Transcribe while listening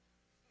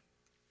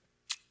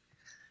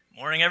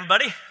Morning,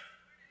 everybody.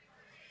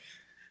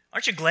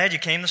 Aren't you glad you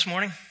came this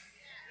morning?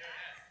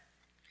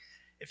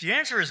 If your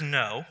answer is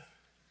no,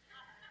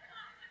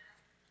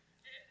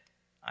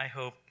 I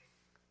hope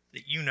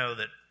that you know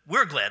that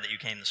we're glad that you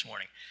came this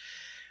morning.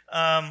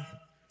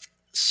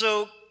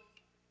 So,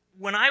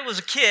 when I was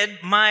a kid,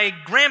 my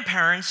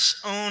grandparents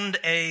owned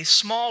a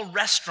small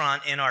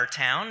restaurant in our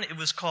town. It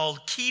was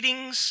called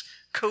Keating's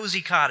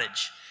Cozy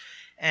Cottage.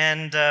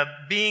 And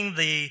being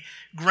the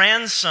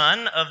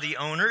grandson of the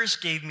owners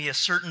gave me a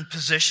certain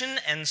position,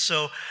 and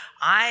so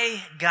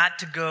I got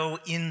to go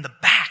in the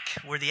back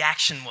where the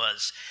action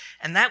was.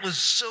 And that was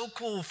so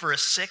cool for a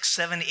 6,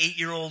 7,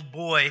 8-year-old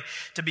boy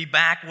to be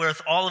back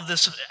with all of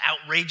this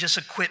outrageous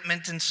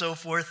equipment and so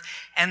forth.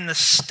 And the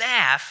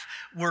staff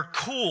were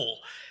cool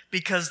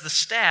because the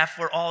staff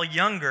were all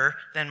younger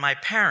than my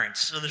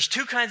parents. So there's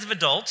two kinds of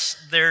adults.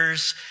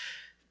 There's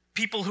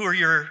people who are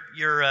your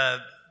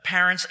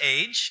parents'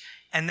 age,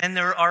 and then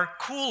there are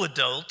cool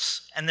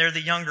adults, and they're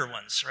the younger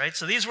ones, right?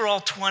 So these were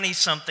all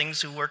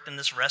 20-somethings who worked in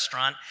this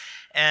restaurant,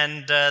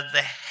 and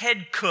the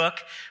head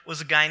cook was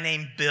a guy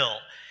named Bill.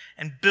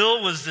 And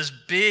Bill was this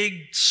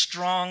big,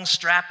 strong,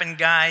 strapping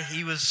guy.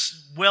 He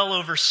was well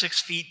over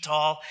 6 feet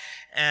tall,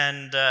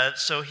 and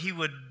so he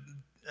would,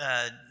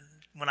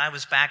 when I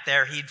was back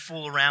there, he'd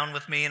fool around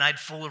with me, and I'd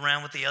fool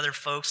around with the other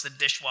folks, the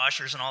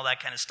dishwashers and all that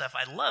kind of stuff.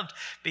 I loved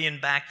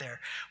being back there.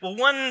 Well,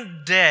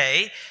 one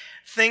day,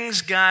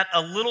 things got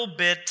a little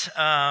bit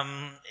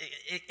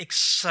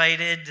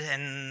excited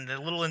and a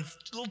little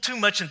too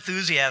much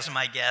enthusiasm,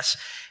 I guess.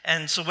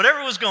 And so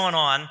whatever was going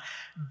on,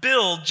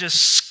 Bill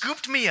just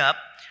scooped me up,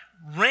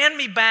 ran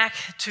me back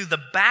to the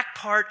back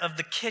part of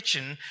the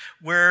kitchen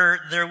where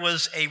there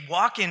was a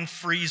walk-in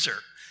freezer,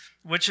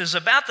 which is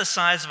about the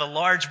size of a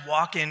large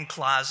walk-in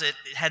closet.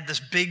 It had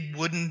this big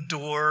wooden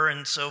door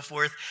and so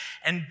forth.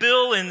 And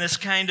Bill, in this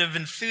kind of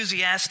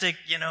enthusiastic,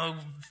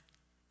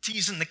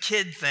 teasing the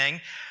kid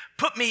thing,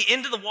 put me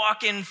into the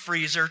walk-in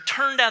freezer,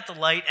 turned out the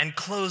light, and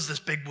closed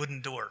this big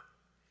wooden door.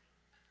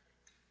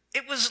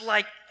 It was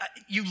like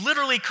you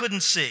literally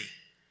couldn't see.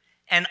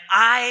 And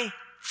I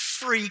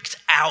freaked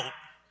out.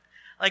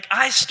 Like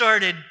I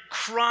started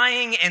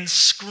crying and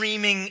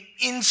screaming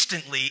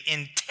instantly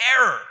in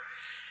terror.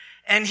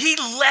 And he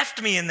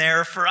left me in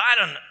there for,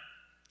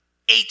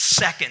 8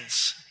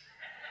 seconds.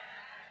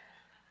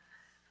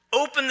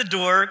 Opened the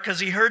door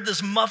because he heard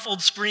this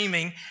muffled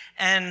screaming,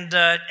 and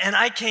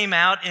I came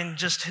out in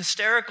just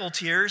hysterical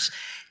tears.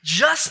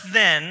 Just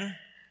then,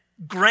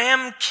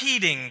 Graham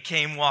Keating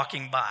came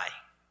walking by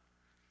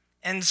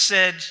and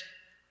said,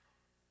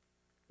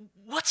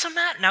 "What's the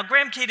matter?" Now,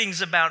 Graham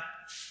Keating's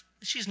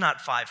she's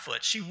not 5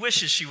 foot. She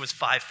wishes she was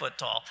 5 foot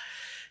tall.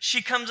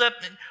 She comes up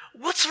and,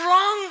 "What's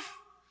wrong?"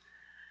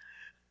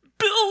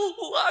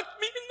 "Bill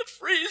locked me in the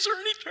freezer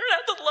and he turned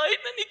out the light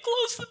and then he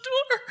closed the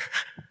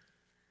door."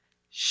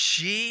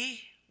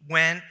 She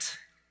went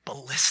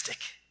ballistic.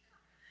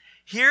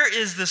 Here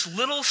is this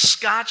little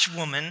Scotch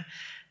woman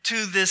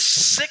to this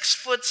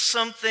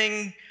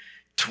 6-foot-something,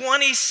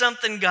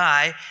 20-something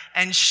guy,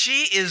 and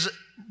she is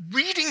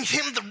reading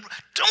him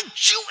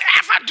 "Don't you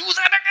ever do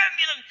that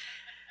again."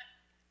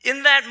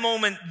 In that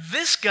moment,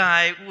 this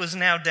guy was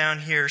now down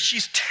here.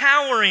 She's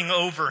towering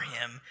over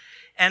him.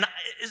 And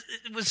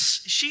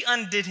she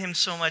undid him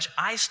so much,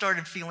 I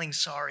started feeling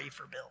sorry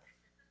for Bill,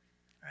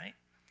 right?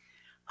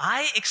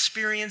 I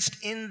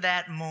experienced in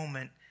that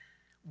moment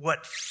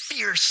what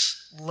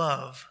fierce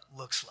love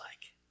looks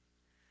like.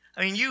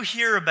 I mean, you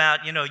hear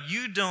about,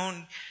 you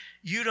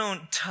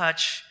don't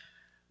touch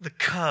the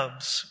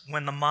cubs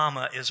when the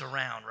mama is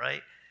around,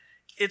 right?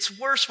 It's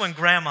worse when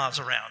grandma's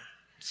around.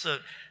 So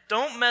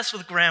don't mess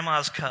with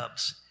grandma's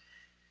cubs.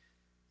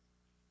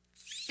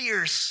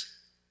 Fierce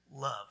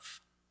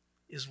love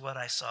is what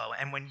I saw.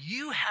 And when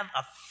you have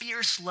a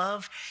fierce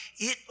love,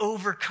 it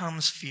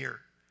overcomes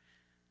fear.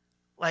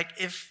 Like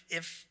if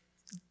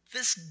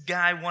this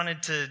guy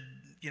wanted to,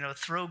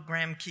 throw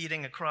Graham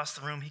Keating across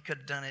the room, he could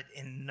have done it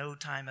in no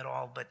time at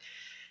all. But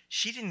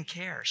she didn't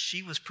care.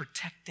 She was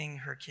protecting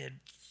her kid.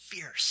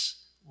 Fierce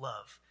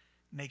love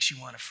makes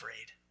you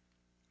unafraid.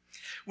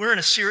 We're in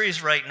a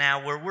series right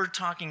now where we're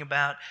talking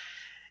about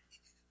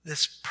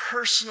this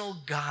personal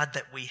God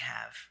that we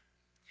have.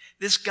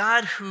 This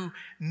God who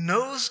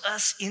knows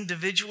us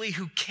individually,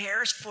 who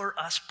cares for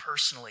us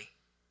personally,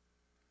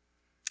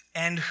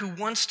 and who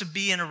wants to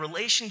be in a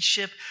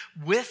relationship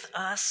with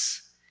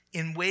us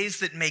in ways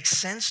that make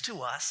sense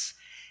to us,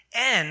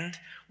 and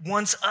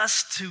wants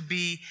us to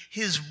be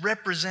his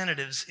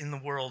representatives in the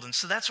world. And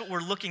so that's what we're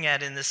looking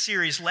at in this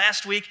series.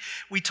 Last week,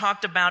 we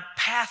talked about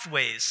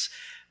pathways,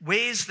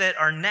 ways that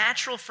are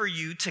natural for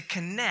you to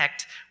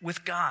connect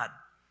with God.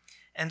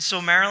 And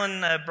so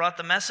Marilyn brought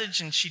the message,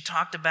 and she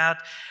talked about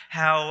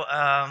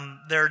how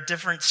there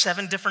are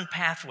 7 different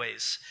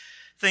pathways.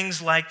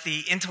 Things like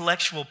the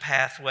intellectual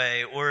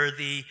pathway or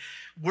the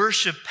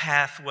worship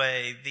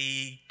pathway,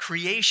 the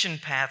creation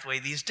pathway,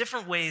 these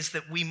different ways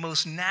that we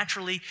most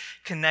naturally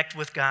connect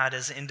with God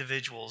as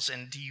individuals.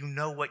 And do you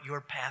know what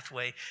your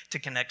pathway to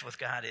connect with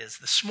God is?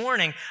 This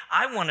morning,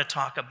 I want to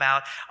talk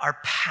about our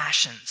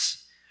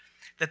passions.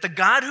 That the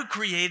God who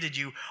created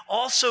you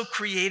also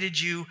created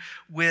you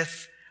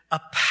with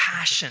a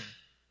passion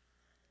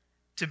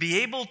to be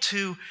able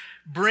to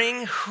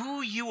bring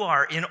who you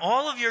are in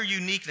all of your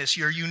uniqueness,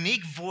 your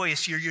unique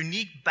voice, your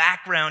unique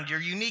background, your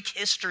unique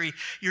history,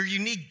 your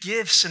unique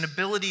gifts and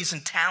abilities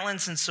and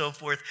talents and so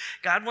forth.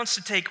 God wants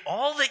to take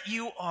all that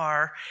you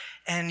are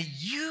and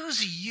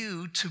use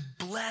you to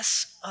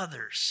bless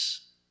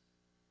others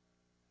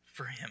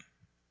for him.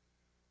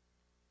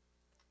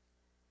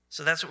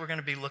 So that's what we're going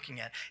to be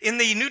looking at. In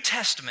the New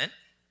Testament,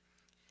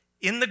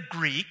 in the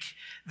Greek,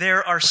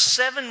 there are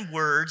 7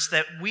 words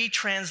that we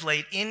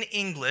translate in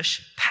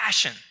English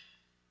passion.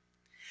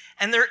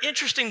 And they're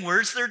interesting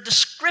words. They're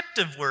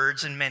descriptive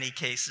words in many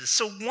cases.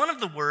 So one of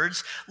the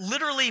words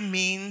literally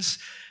means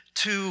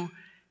to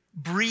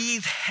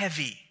breathe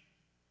heavy.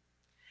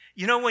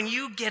 You know, when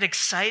you get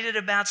excited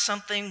about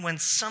something, when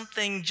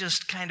something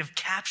just kind of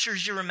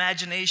captures your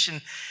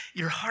imagination,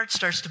 your heart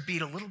starts to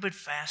beat a little bit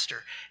faster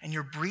and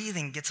your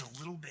breathing gets a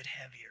little bit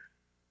heavier.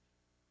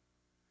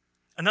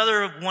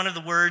 Another one of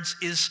the words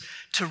is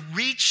to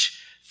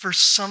reach for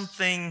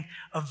something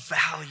of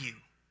value.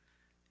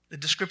 The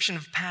description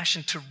of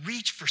passion, to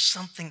reach for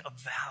something of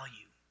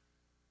value.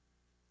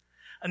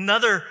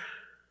 Another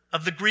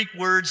of the Greek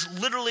words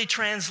literally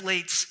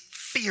translates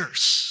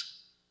fierce.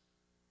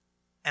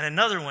 And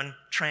another one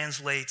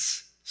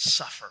translates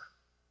suffer.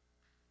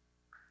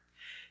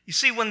 You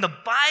see, when the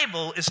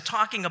Bible is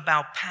talking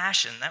about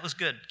passion, that was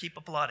good, keep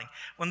applauding.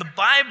 When the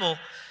Bible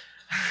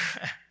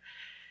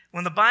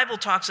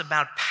talks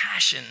about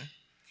passion,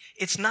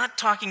 it's not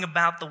talking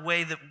about the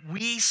way that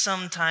we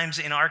sometimes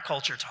in our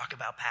culture talk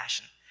about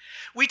passion.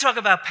 We talk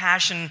about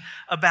passion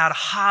about a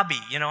hobby.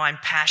 You know, I'm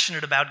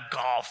passionate about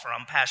golf, or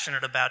I'm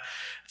passionate about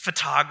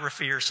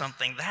photography or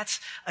something. That's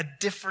a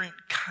different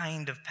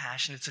kind of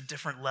passion. It's a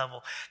different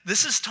level.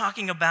 This is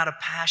talking about a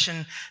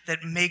passion that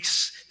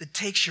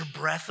takes your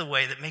breath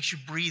away, that makes you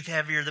breathe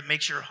heavier, that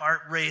makes your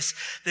heart race,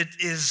 that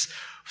is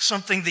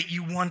something that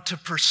you want to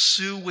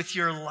pursue with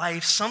your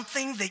life,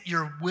 something that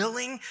you're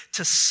willing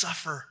to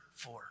suffer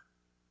for.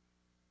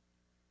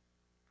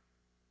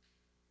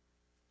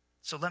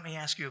 So let me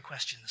ask you a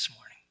question this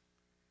morning.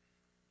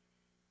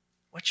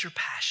 What's your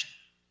passion?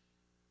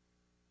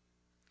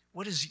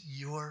 What is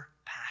your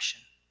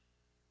passion?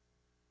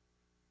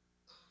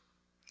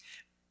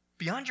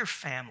 Beyond your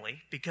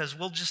family, because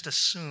we'll just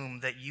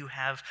assume that you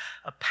have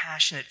a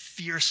passionate,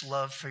 fierce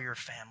love for your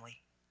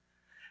family.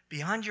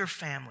 Beyond your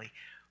family,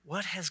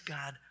 what has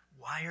God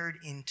wired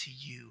into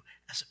you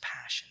as a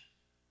passion?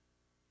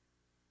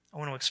 I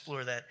want to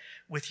explore that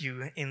with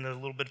you in the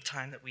little bit of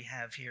time that we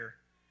have here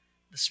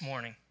this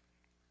morning.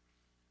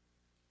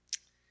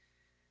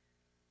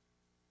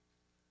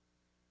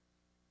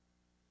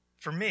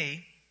 For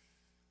me,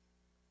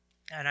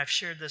 and I've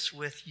shared this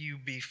with you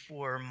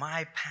before,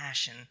 my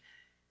passion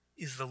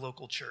is the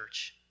local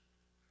church.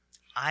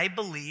 I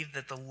believe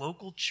that the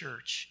local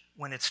church,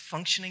 when it's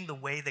functioning the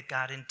way that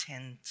God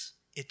intends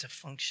it to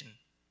function,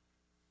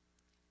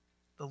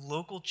 the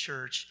local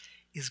church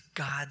is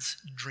God's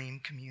dream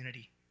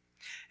community.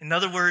 In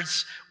other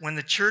words, when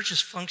the church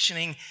is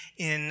functioning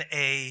in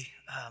a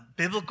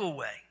biblical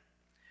way,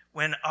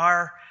 when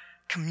our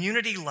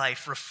community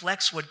life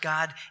reflects what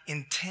God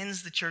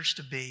intends the church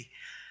to be,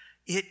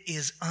 it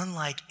is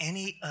unlike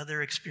any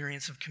other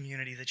experience of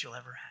community that you'll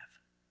ever have.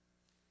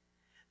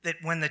 That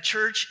when the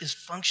church is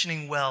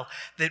functioning well,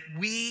 that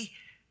we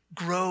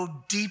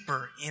grow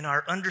deeper in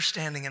our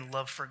understanding and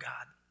love for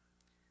God.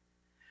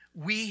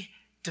 We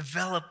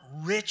develop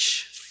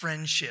rich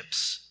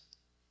friendships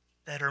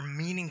that are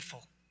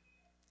meaningful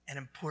and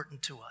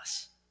important to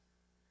us.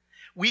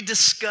 We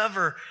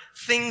discover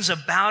things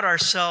about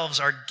ourselves,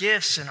 our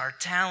gifts and our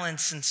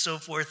talents and so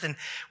forth, and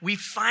we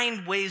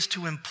find ways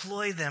to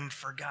employ them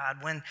for God.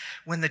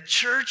 When the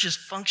church is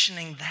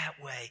functioning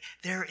that way,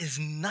 there is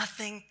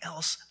nothing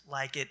else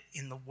like it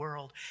in the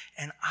world.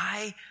 And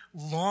I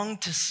long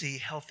to see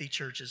healthy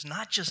churches,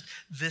 not just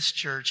this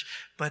church,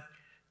 but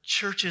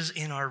churches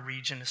in our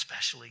region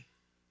especially,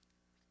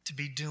 to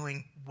be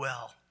doing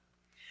well.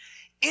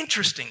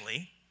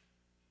 Interestingly,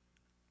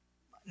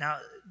 now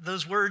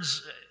those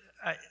words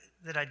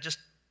that I just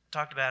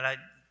talked about, I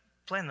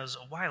planned those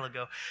a while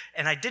ago,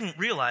 and I didn't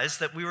realize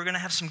that we were going to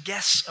have some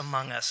guests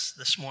among us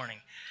this morning.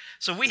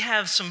 So we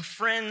have some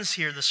friends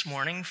here this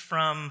morning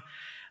from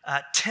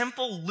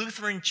Temple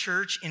Lutheran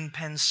Church in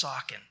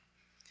Pennsauken.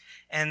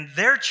 And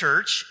their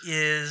church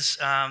is,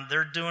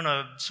 they're doing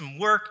some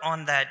work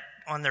on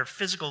their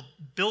physical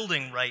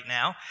building right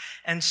now.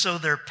 And so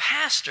their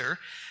pastor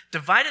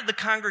divided the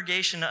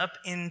congregation up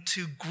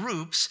into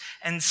groups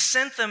and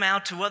sent them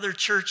out to other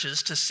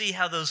churches to see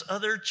how those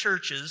other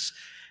churches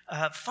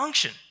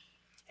function.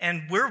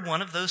 And we're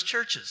one of those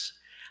churches.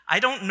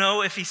 I don't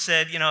know if he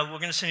said, we're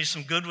going to send you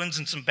some good ones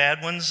and some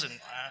bad ones.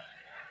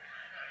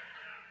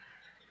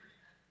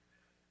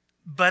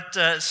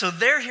 So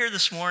they're here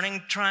this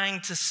morning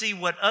trying to see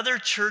what other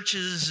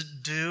churches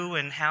do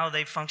and how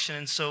they function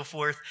and so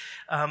forth,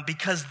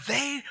 because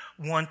they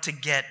want to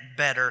get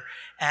better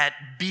at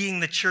being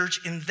the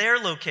church in their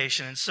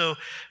location. And so,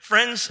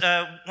 friends,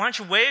 why don't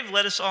you wave?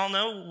 Let us all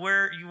know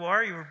where you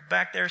are. You were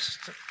back there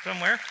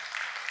somewhere.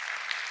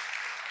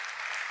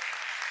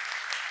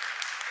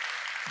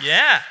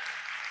 Yeah.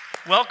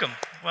 Welcome.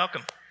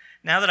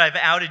 Now that I've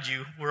outed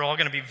you, we're all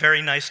going to be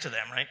very nice to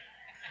them, right?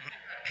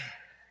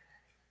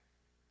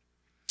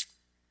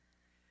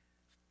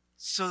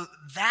 So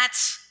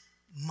that's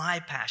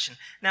my passion.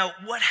 Now,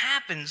 what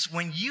happens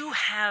when you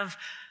have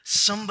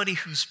somebody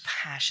who's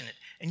passionate,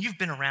 and you've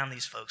been around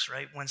these folks,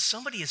 right? When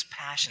somebody is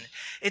passionate,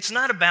 it's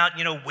not about,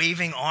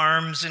 waving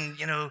arms and,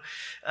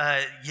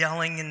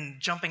 yelling and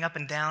jumping up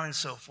and down and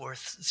so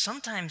forth.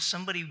 Sometimes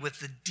somebody with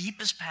the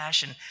deepest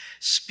passion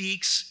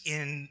speaks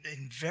in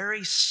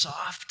very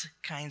soft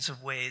kinds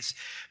of ways,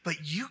 but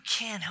you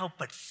can't help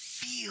but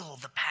feel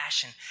the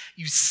passion.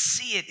 You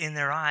see it in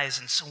their eyes,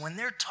 and so when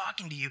they're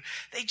talking to you,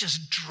 they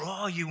just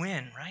draw you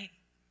in, right?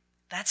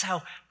 That's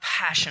how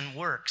passion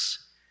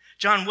works.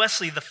 John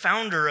Wesley, the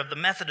founder of the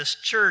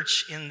Methodist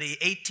Church in the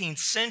 18th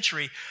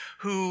century,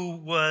 who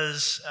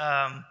was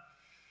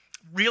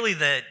really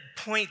the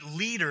point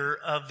leader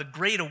of the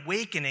Great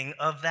Awakening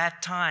of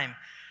that time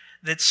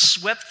that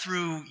swept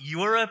through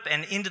Europe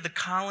and into the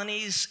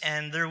colonies,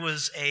 and there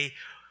was a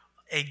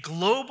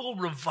global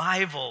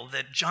revival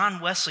that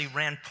John Wesley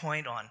ran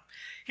point on.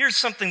 Here's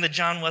something that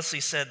John Wesley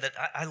said that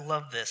I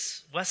love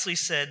this. Wesley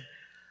said,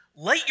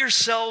 "Light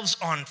yourselves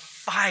on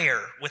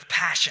fire with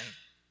passion,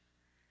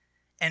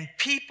 and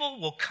people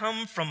will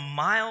come from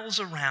miles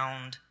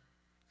around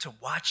to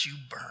watch you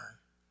burn."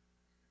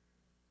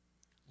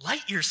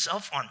 Light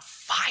yourself on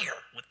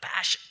fire with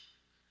passion.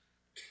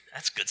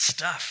 That's good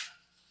stuff,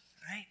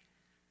 right?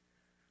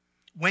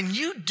 When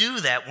you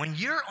do that, when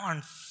you're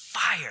on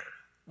fire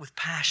with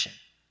passion,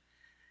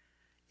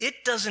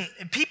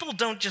 people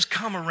don't just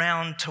come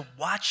around to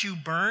watch you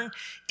burn,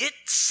 it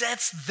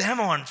sets them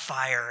on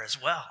fire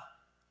as well.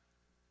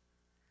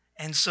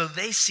 And so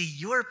they see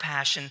your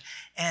passion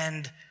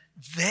and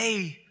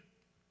they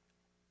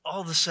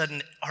all of a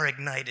sudden are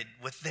ignited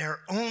with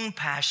their own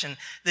passion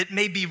that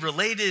may be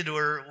related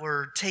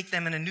or take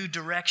them in a new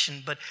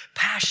direction, but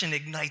passion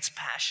ignites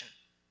passion.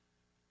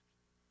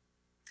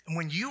 And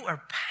when you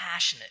are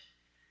passionate,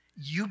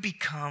 you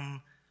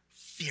become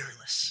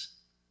fearless.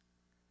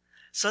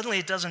 Suddenly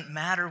it doesn't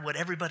matter what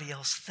everybody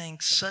else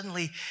thinks.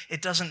 Suddenly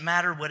it doesn't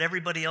matter what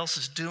everybody else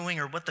is doing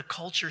or what the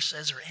culture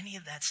says or any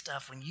of that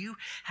stuff. When you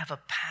have a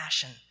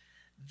passion,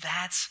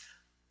 that's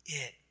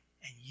it.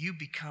 And you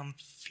become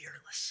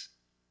fearless.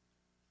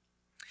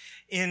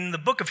 In the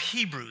book of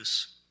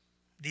Hebrews,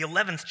 the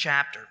 11th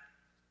chapter,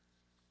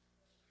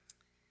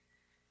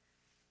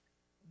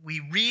 we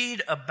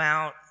read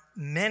about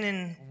men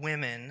and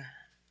women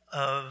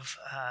of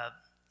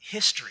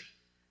history,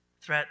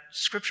 throughout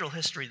scriptural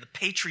history, the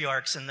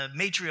patriarchs and the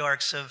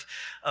matriarchs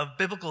of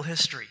biblical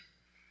history,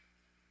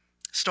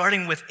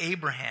 starting with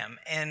Abraham.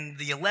 And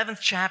the 11th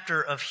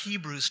chapter of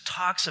Hebrews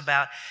talks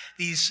about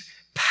these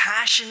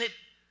passionate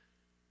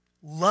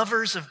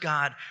lovers of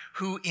God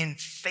who in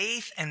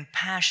faith and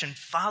passion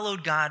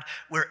followed God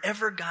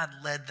wherever God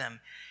led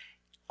them,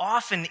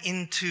 often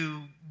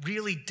into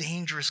really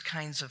dangerous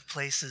kinds of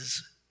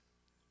places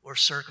or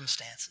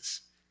circumstances.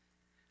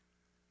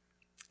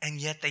 And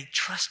yet they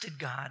trusted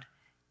God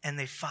and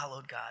they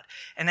followed God.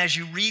 And as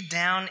you read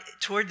down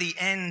toward the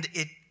end,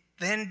 it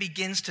then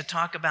begins to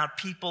talk about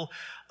people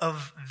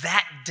of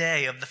that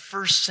day, of the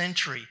first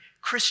century,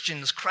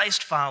 Christians,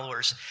 Christ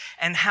followers,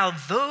 and how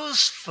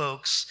those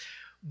folks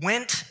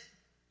went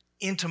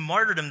into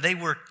martyrdom. They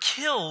were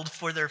killed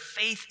for their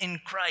faith in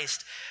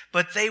Christ,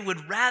 but they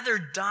would rather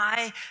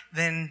die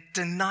than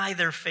deny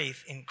their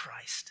faith in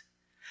Christ.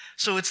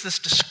 So it's this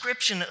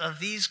description of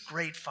these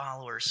great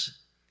followers.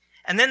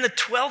 And then the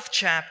 12th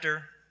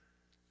chapter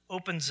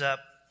opens up,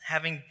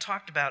 having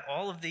talked about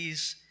all of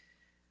these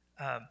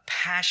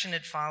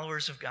passionate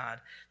followers of God.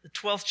 The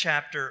 12th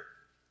chapter,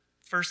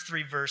 first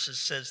 3 verses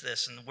says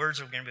this, and the words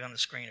are going to be on the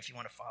screen if you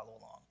want to follow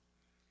along.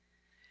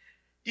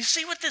 You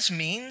see what this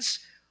means?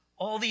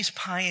 All these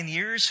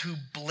pioneers who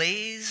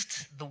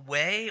blazed the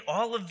way,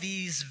 all of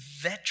these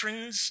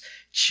veterans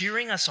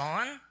cheering us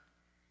on,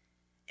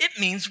 it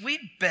means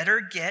we'd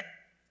better get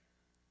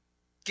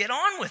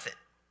on with it.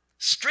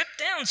 Strip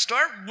down,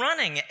 start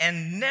running,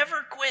 and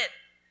never quit.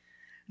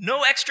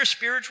 No extra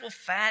spiritual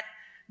fat,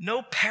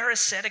 no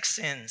parasitic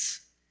sins.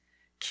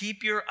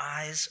 Keep your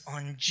eyes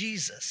on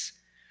Jesus,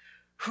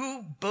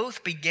 who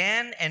both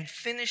began and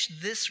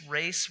finished this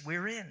race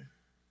we're in.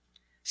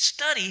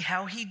 Study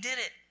how he did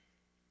it,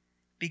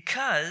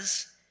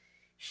 because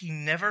he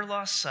never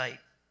lost sight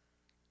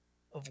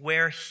of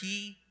where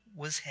he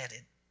was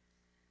headed.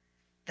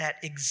 That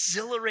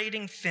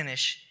exhilarating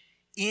finish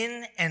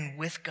in and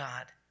with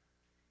God.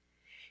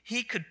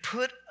 He could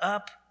put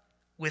up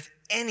with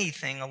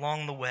anything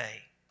along the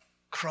way,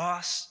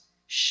 cross,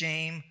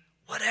 shame,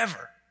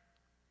 whatever.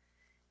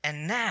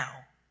 And now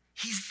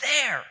he's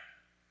there.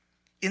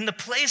 in the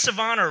place of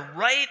honor,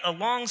 right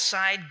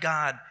alongside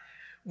God,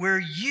 where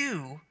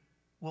you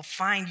will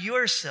find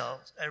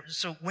yourselves.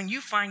 So when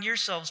you find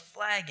yourselves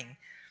flagging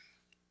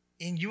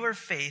in your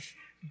faith,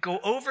 go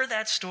over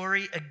that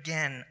story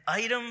again,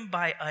 item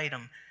by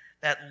item,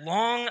 that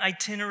long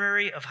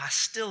itinerary of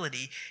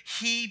hostility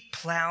he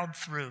plowed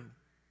through.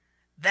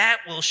 That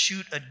will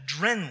shoot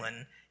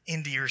adrenaline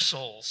into your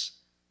souls.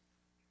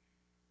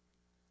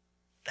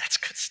 That's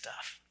good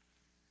stuff,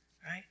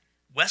 right?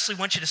 Wesley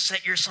wants you to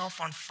set yourself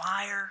on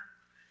fire.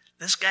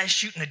 This guy's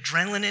shooting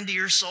adrenaline into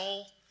your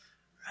soul,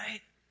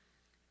 right?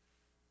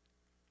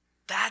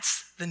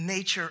 That's the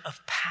nature of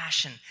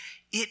passion.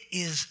 It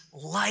is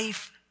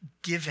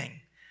life-giving.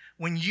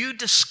 When you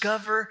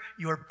discover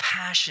your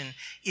passion,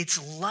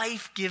 it's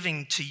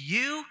life-giving to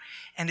you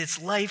and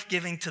it's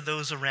life-giving to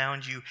those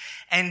around you.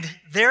 And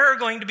there are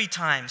going to be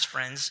times,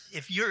 friends,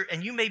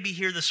 and you may be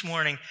here this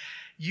morning,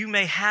 you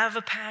may have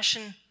a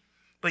passion,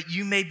 but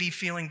you may be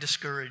feeling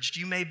discouraged.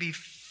 You may be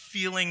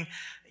feeling,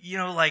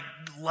 like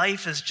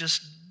life has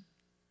just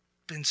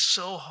been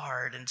so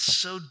hard and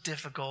so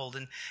difficult,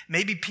 and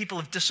maybe people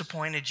have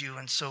disappointed you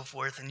and so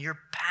forth, and your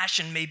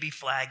passion may be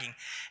flagging.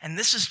 And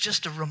this is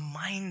just a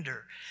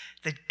reminder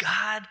that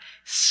God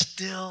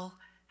still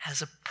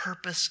has a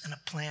purpose and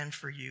a plan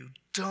for you.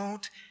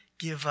 Don't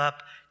give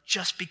up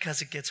just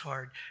because it gets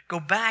hard. Go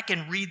back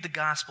and read the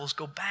Gospels.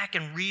 Go back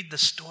and read the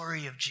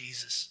story of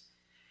Jesus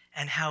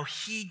and how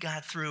he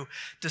got through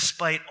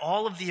despite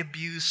all of the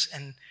abuse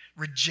and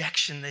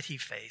rejection that he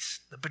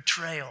faced, the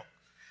betrayal,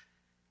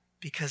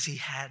 because he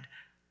had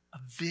a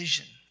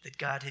vision that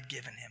God had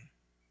given him.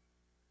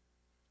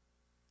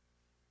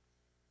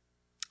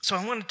 So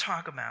I want to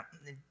talk about,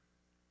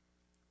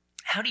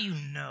 how do you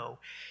know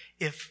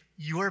if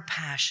your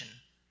passion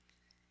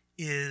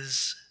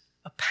is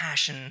a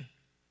passion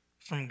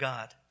from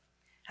God?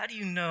 How do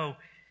you know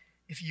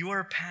if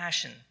your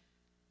passion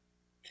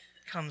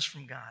comes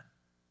from God?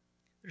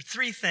 There are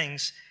three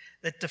things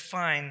that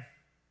define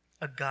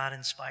a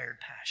God-inspired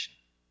passion.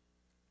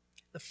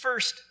 The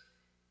first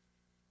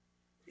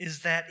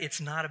is that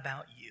it's not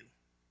about you.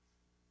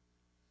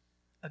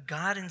 A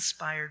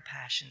God-inspired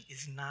passion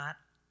is not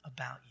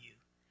about you.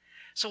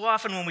 So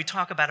often when we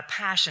talk about a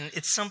passion,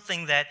 it's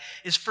something that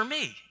is for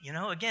me.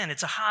 Again,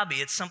 it's a hobby.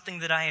 It's something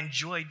that I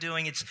enjoy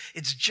doing.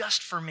 It's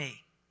just for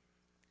me.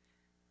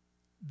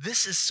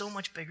 This is so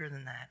much bigger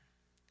than that.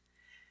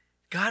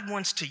 God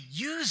wants to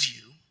use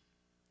you,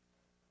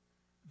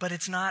 but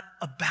it's not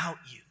about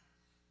you.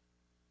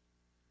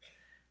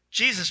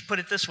 Jesus put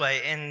it this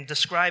way in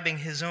describing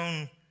his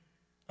own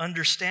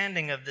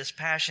understanding of this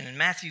passion. In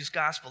Matthew's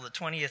Gospel, the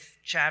 20th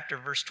chapter,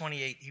 verse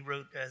 28, he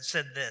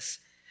said this,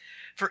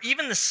 "For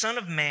even the Son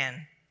of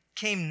Man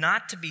came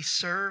not to be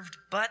served,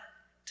 but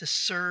to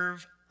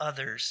serve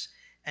others,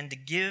 and to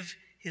give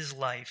his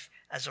life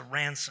as a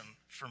ransom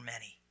for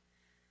many."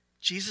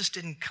 Jesus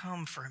didn't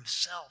come for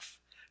himself,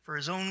 for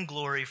his own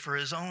glory, for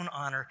his own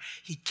honor.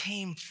 He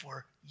came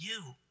for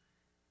you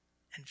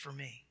and for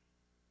me.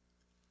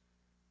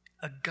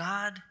 A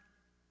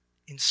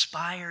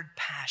God-inspired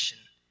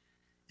passion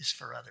is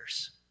for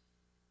others.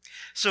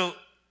 So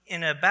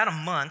in about a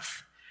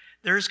month,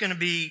 there's going to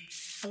be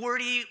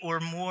 40 or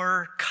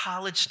more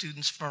college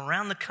students from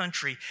around the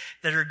country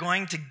that are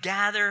going to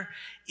gather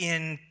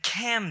in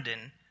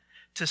Camden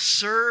to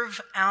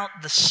serve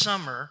out the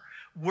summer,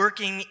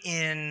 working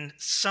in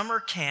summer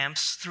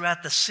camps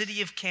throughout the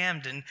city of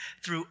Camden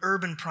through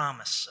Urban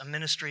Promise, a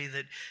ministry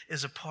that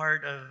is a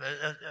part of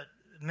a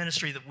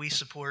ministry that we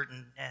support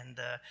and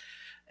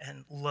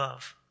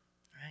love,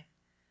 right?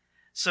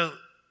 So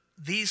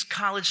these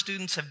college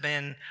students have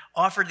been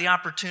offered the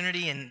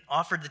opportunity and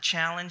offered the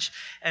challenge.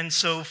 And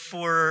so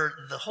for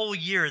the whole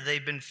year,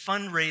 they've been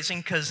fundraising,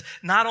 because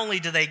not only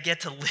do they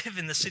get to live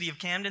in the city of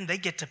Camden, they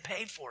get to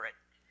pay for it,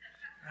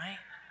 right?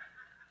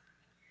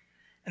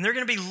 And they're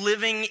going to be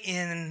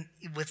living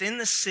within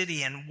the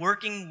city and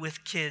working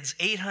with kids,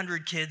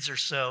 800 kids or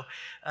so,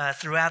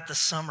 throughout the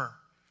summer.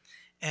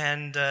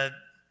 And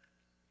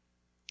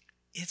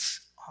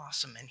it's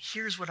awesome. And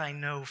here's what I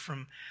know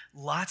from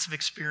lots of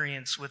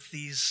experience with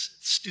these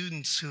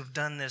students who have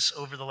done this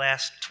over the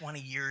last 20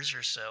 years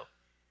or so,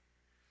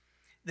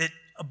 that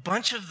a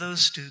bunch of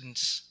those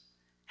students,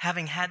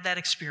 having had that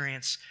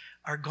experience,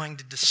 are going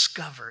to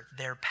discover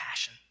their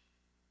passion.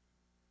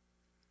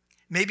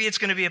 Maybe it's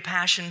going to be a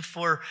passion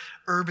for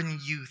urban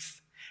youth.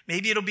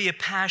 Maybe it'll be a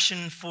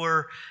passion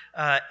for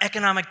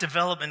economic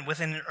development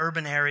within an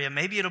urban area.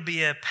 Maybe it'll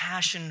be a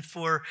passion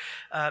for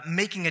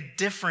making a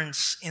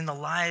difference in the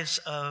lives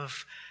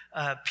of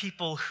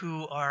people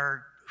who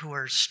are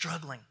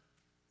struggling.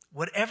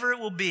 Whatever it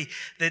will be,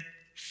 that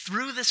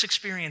through this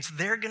experience,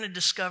 they're going to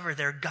discover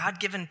their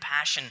God-given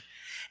passion,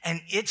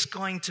 and it's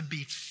going to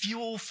be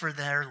fuel for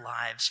their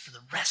lives, for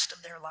the rest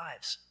of their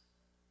lives.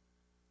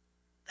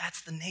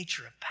 That's the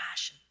nature of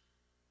passion.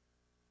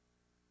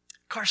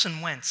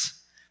 Carson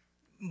Wentz,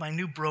 my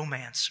new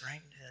bromance,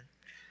 right?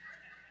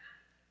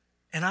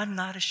 And I'm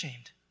not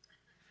ashamed.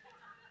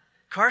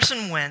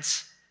 Carson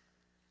Wentz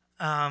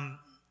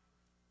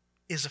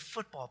is a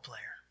football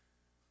player.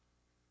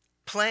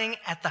 playing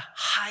at the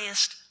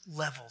highest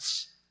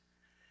levels.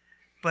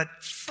 But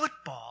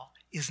football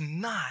is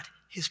not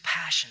his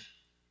passion.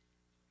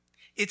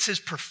 It's his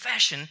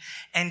profession,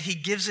 and he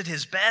gives it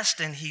his best,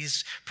 and he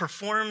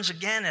performs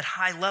again at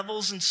high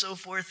levels and so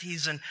forth.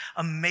 He's an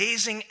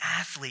amazing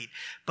athlete,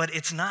 but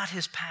it's not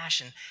his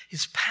passion.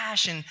 His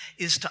passion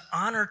is to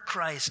honor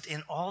Christ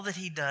in all that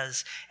he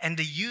does and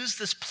to use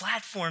this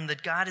platform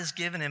that God has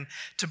given him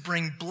to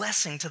bring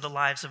blessing to the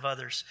lives of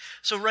others.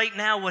 So right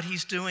now what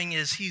he's doing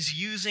is he's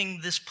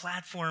using this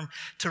platform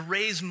to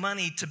raise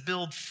money to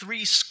build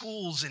 3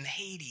 schools in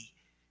Haiti.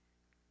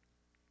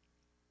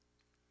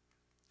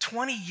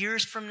 20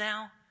 years from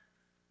now,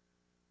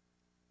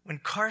 when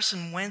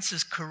Carson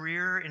Wentz's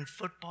career in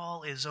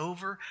football is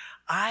over,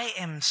 I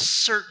am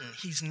certain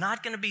he's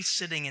not going to be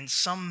sitting in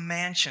some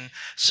mansion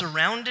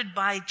surrounded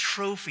by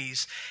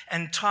trophies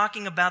and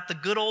talking about the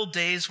good old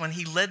days when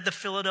he led the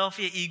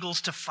Philadelphia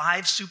Eagles to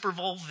 5 Super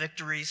Bowl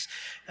victories.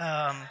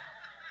 It's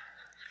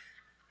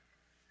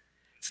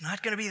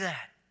not going to be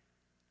that.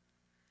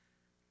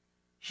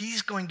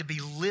 He's going to be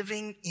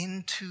living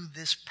into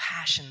this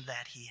passion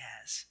that he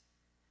has.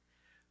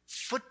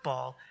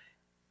 Football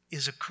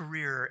is a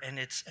career, and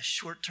it's a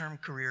short-term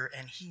career,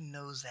 and he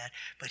knows that,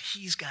 but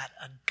he's got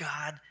a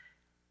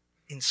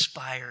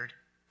God-inspired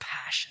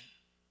passion.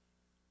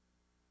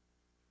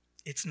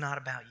 It's not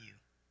about you.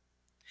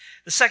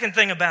 The second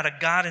thing about a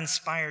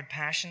God-inspired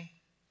passion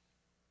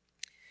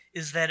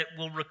is that it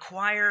will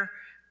require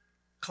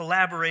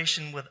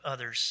collaboration with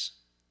others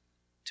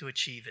to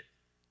achieve it.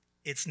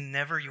 It's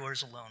never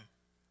yours alone.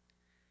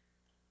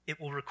 It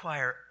will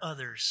require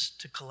others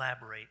to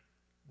collaborate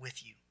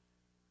with you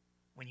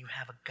when you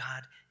have a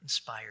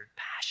God-inspired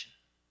passion.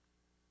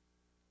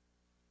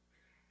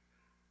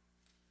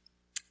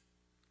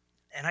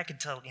 And I could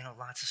tell,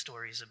 lots of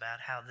stories about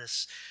how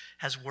this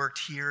has worked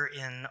here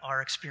in our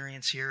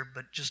experience here,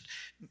 but just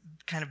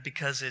kind of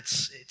because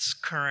it's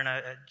current,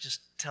 I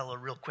just tell a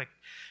real quick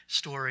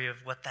story of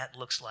what that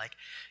looks like.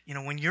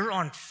 When you're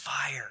on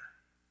fire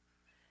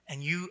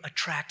and you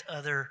attract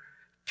other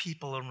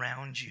people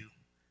around you,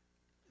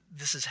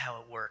 this is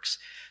how it works.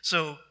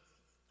 So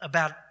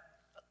about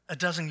a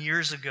dozen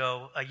years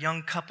ago, a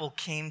young couple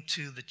came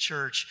to the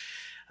church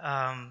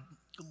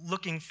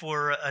looking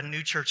for a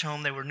new church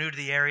home. They were new to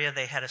the area.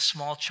 They had a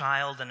small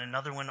child and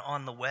another one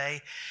on the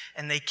way.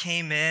 And they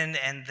came in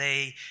and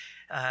they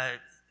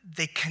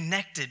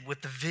connected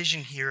with the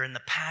vision here and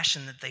the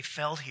passion that they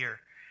felt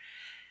here.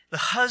 The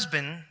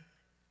husband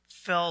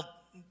felt,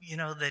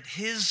 that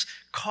his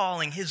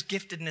calling, his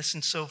giftedness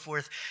and so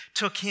forth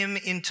took him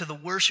into the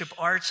worship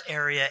arts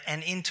area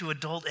and into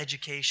adult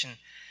education.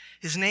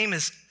 His name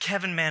is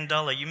Kevin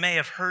Mandela. You may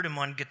have heard him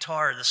on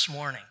guitar this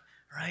morning,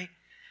 right?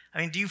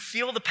 Do you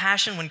feel the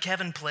passion when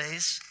Kevin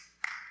plays?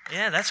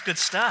 Yeah, that's good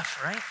stuff,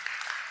 right?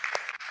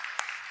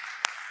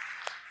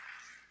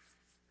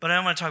 But I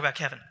don't want to talk about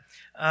Kevin.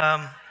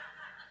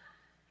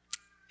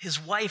 His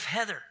wife,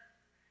 Heather,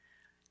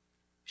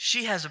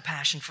 she has a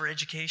passion for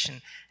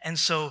education. And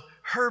so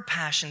her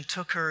passion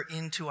took her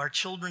into our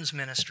children's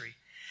ministry.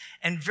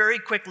 And very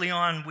quickly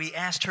on, we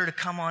asked her to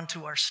come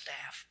onto our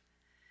staff.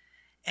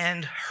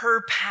 And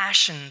her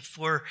passion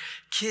for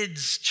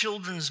kids,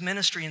 children's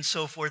ministry and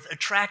so forth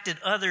attracted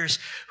others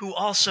who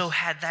also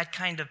had that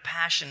kind of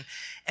passion.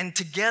 And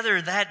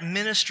together that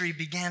ministry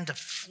began to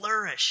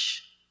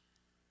flourish.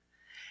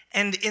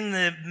 And in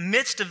the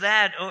midst of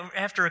that,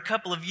 after a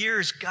couple of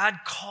years, God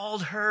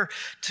called her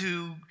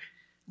to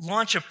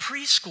launch a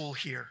preschool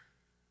here.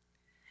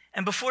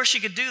 And before she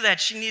could do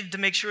that, she needed to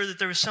make sure that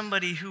there was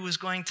somebody who was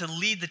going to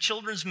lead the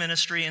children's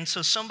ministry. And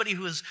so somebody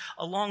who was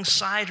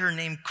alongside her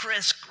named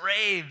Chris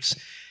Graves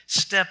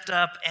stepped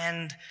up,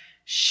 and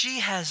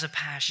she has a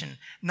passion,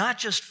 not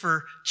just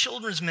for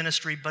children's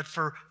ministry, but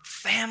for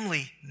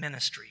family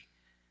ministry.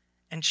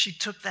 And she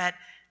took that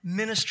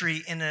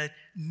ministry in a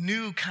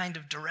new kind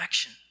of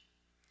direction,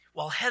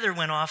 while Heather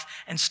went off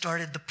and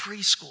started the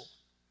preschool.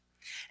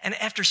 And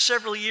after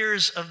several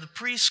years of the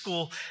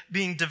preschool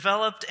being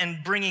developed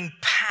and bringing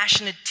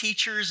passionate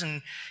teachers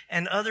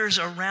and others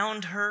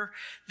around her,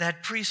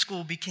 that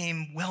preschool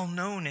became well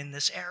known in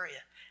this area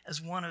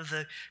as one of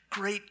the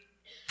great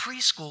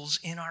preschools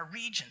in our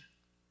region.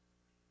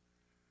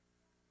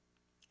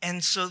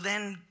 And so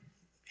then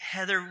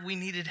we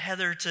needed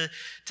Heather to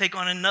take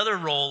on another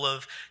role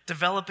of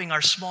developing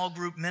our small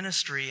group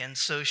ministry. And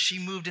so she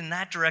moved in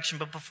that direction.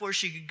 But before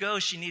she could go,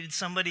 she needed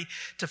somebody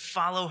to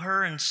follow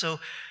her. And so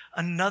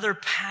another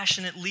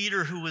passionate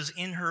leader who was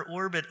in her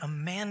orbit,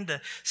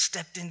 Amanda,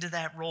 stepped into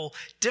that role.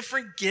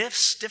 Different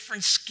gifts,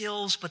 different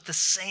skills, but the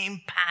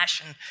same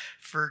passion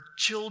for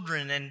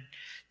children and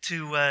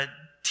to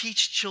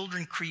teach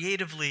children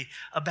creatively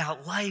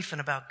about life and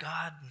about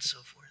God and so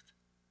forth.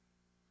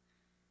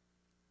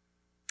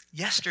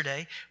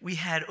 Yesterday, we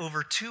had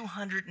over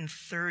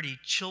 230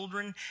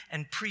 children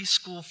and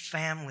preschool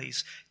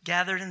families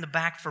gathered in the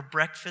back for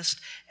breakfast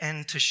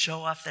and to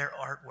show off their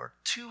artwork.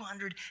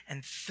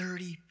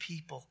 230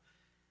 people.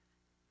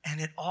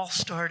 And it all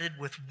started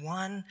with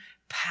one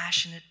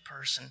passionate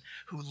person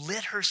who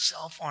lit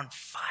herself on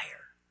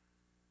fire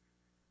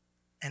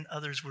and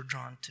others were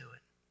drawn to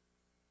it.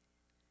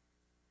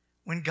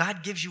 When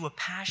God gives you a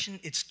passion,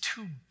 it's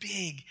too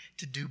big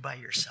to do by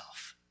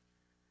yourself.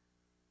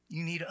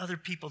 You need other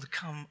people to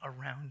come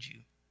around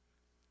you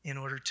in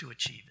order to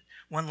achieve it.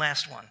 One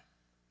last one.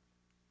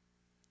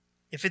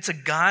 If it's a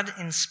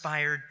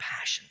God-inspired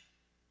passion,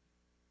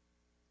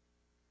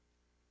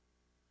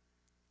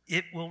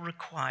 it will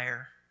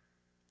require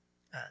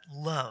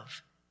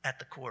love at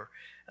the core.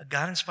 A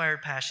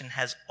God-inspired passion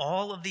has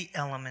all of the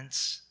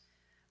elements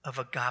of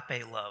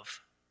agape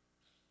love.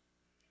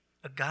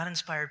 A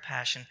God-inspired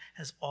passion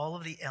has all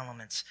of the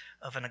elements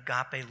of an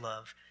agape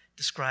love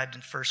described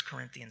in 1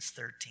 Corinthians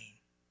 13.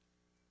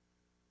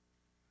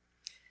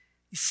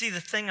 You see,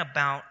 the thing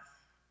about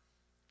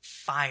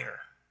fire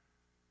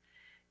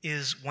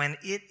is when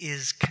it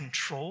is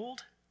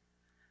controlled,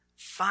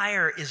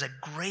 fire is a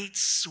great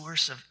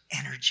source of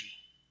energy.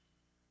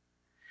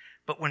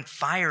 But when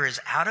fire is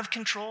out of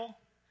control,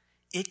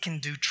 it can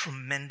do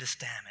tremendous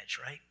damage,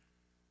 right?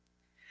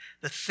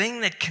 The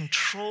thing that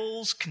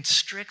controls,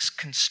 constricts,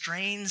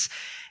 constrains,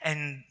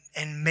 and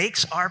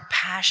makes our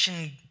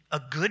passion a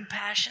good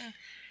passion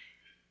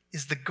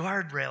is the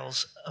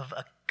guardrails of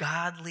a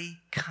godly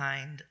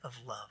kind of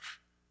love.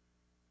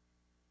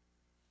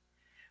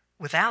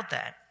 Without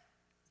that,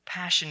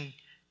 passion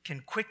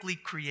can quickly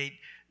create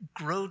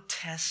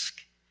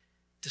grotesque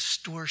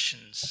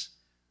distortions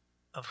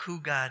of who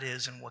God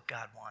is and what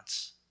God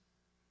wants.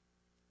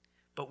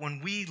 But when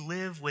we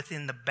live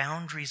within the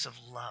boundaries of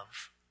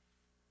love,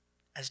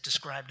 as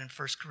described in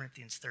 1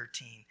 Corinthians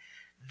 13,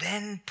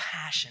 then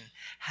passion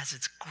has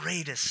its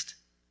greatest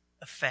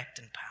effect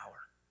and power.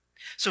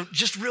 So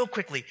just real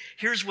quickly,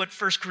 here's what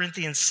 1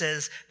 Corinthians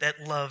says that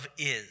love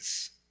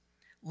is.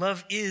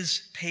 Love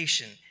is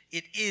patient.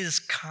 It is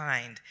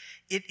kind.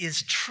 It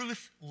is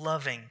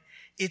truth-loving.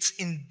 It's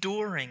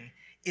enduring.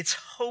 It's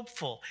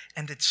hopeful.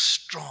 And it's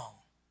strong.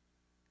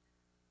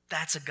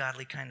 That's a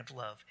godly kind of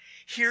love.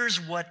 Here's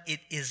what it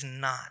is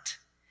not.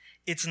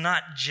 It's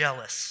not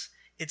jealous.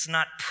 It's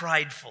not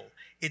prideful.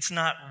 It's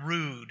not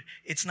rude.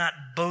 It's not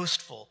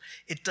boastful.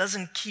 It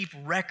doesn't keep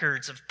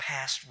records of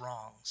past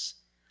wrongs.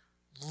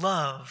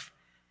 Love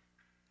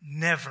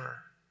never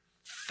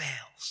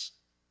fails.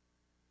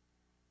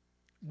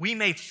 We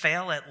may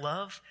fail at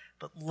love,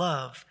 but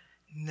love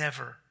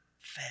never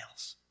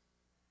fails.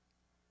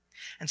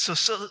 And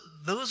so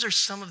those are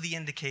some of the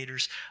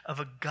indicators of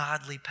a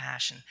godly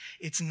passion.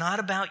 It's not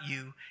about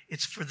you.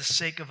 It's for the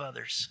sake of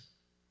others.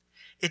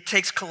 It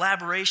takes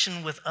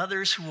collaboration with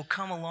others who will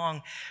come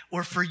along,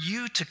 or for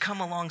you to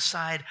come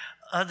alongside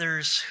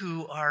others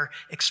who are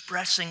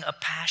expressing a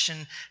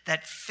passion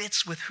that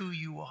fits with who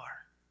you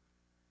are,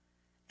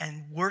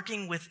 and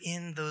working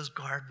within those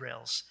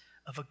guardrails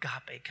of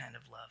agape kind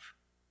of love.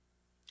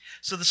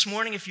 So this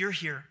morning, if you're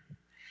here,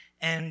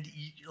 and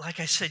like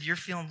I said, you're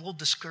feeling a little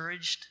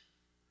discouraged,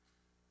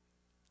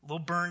 a little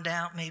burned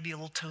out, maybe a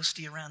little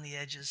toasty around the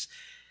edges,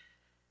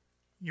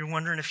 you're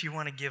wondering if you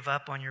want to give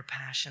up on your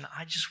passion,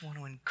 I just want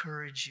to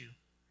encourage you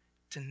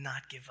to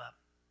not give up.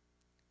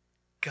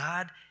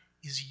 God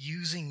is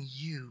using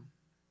you,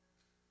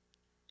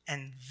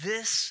 and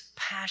this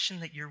passion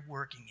that you're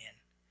working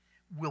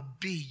in will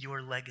be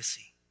your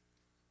legacy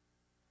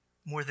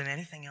more than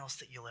anything else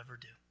that you'll ever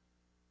do.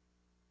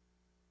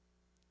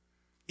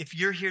 If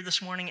you're here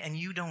this morning and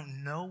you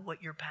don't know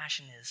what your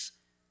passion is,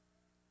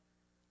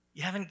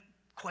 you haven't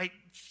quite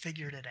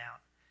figured it out,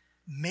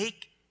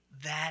 make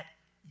that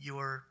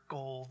your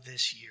goal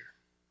this year.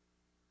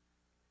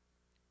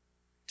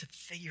 To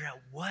figure out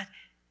what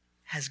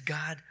has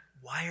God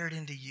wired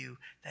into you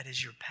that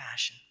is your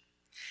passion.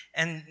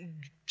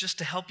 And just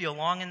to help you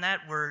along in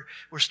that, we're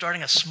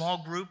starting a small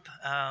group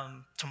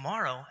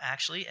tomorrow,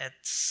 actually, at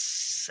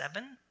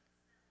 7.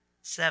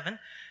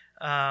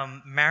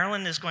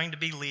 Marilyn is going to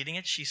be leading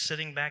it. She's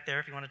sitting back there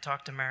if you want to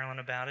talk to Marilyn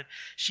about it.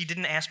 She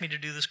didn't ask me to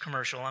do this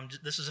commercial.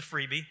 This is a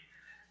freebie.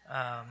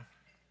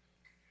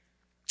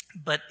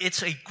 But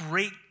it's a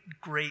great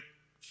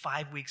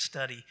 5-week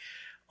study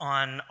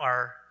on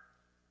our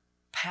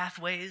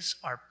pathways,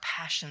 our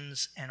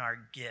passions, and our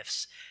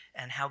gifts,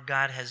 and how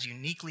God has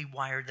uniquely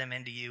wired them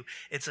into you.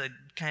 It's a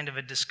kind of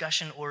a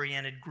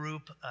discussion-oriented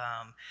group,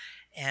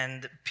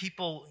 and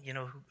people,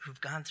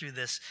 who've gone through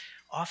this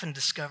often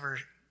discover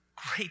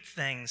great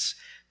things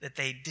that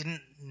they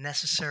didn't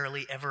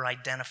necessarily ever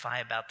identify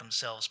about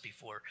themselves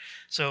before.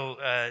 So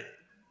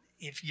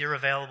if you're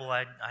available,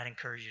 I'd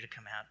encourage you to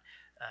come out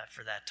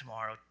for that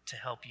tomorrow to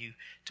help you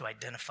to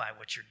identify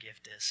what your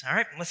gift is. All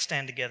right, let's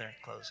stand together and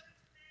close.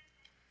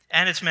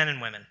 And it's men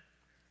and women.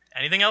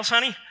 Anything else,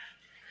 honey?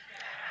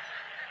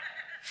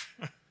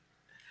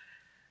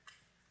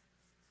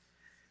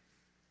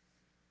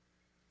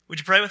 Would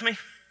you pray with me?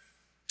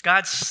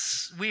 God,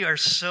 we are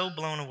so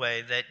blown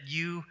away that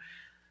you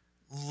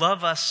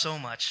love us so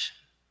much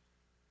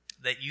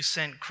that you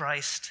sent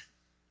Christ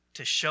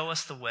to show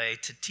us the way,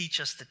 to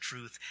teach us the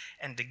truth,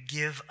 and to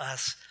give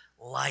us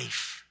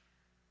life.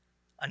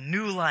 A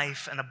new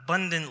life, an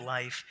abundant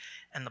life,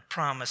 and the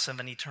promise of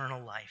an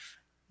eternal life.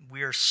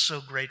 We are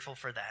so grateful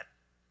for that.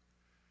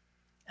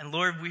 And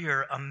Lord, we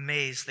are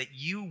amazed that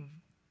you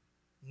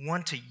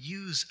want to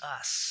use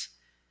us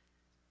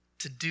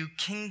to do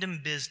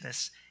kingdom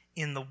business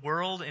in the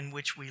world in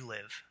which we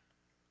live,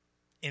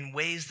 in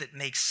ways that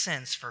make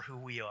sense for who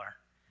we are.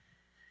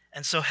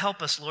 And so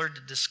help us, Lord,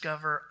 to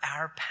discover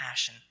our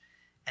passion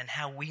and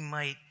how we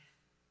might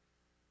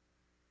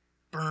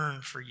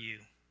burn for you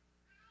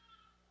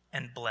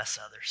and bless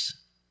others.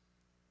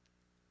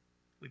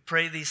 We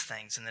pray these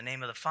things in the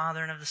name of the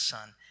Father and of the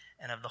Son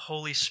and of the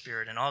Holy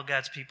Spirit. And all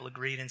God's people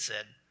agreed and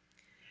said,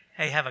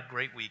 hey, have a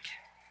great week.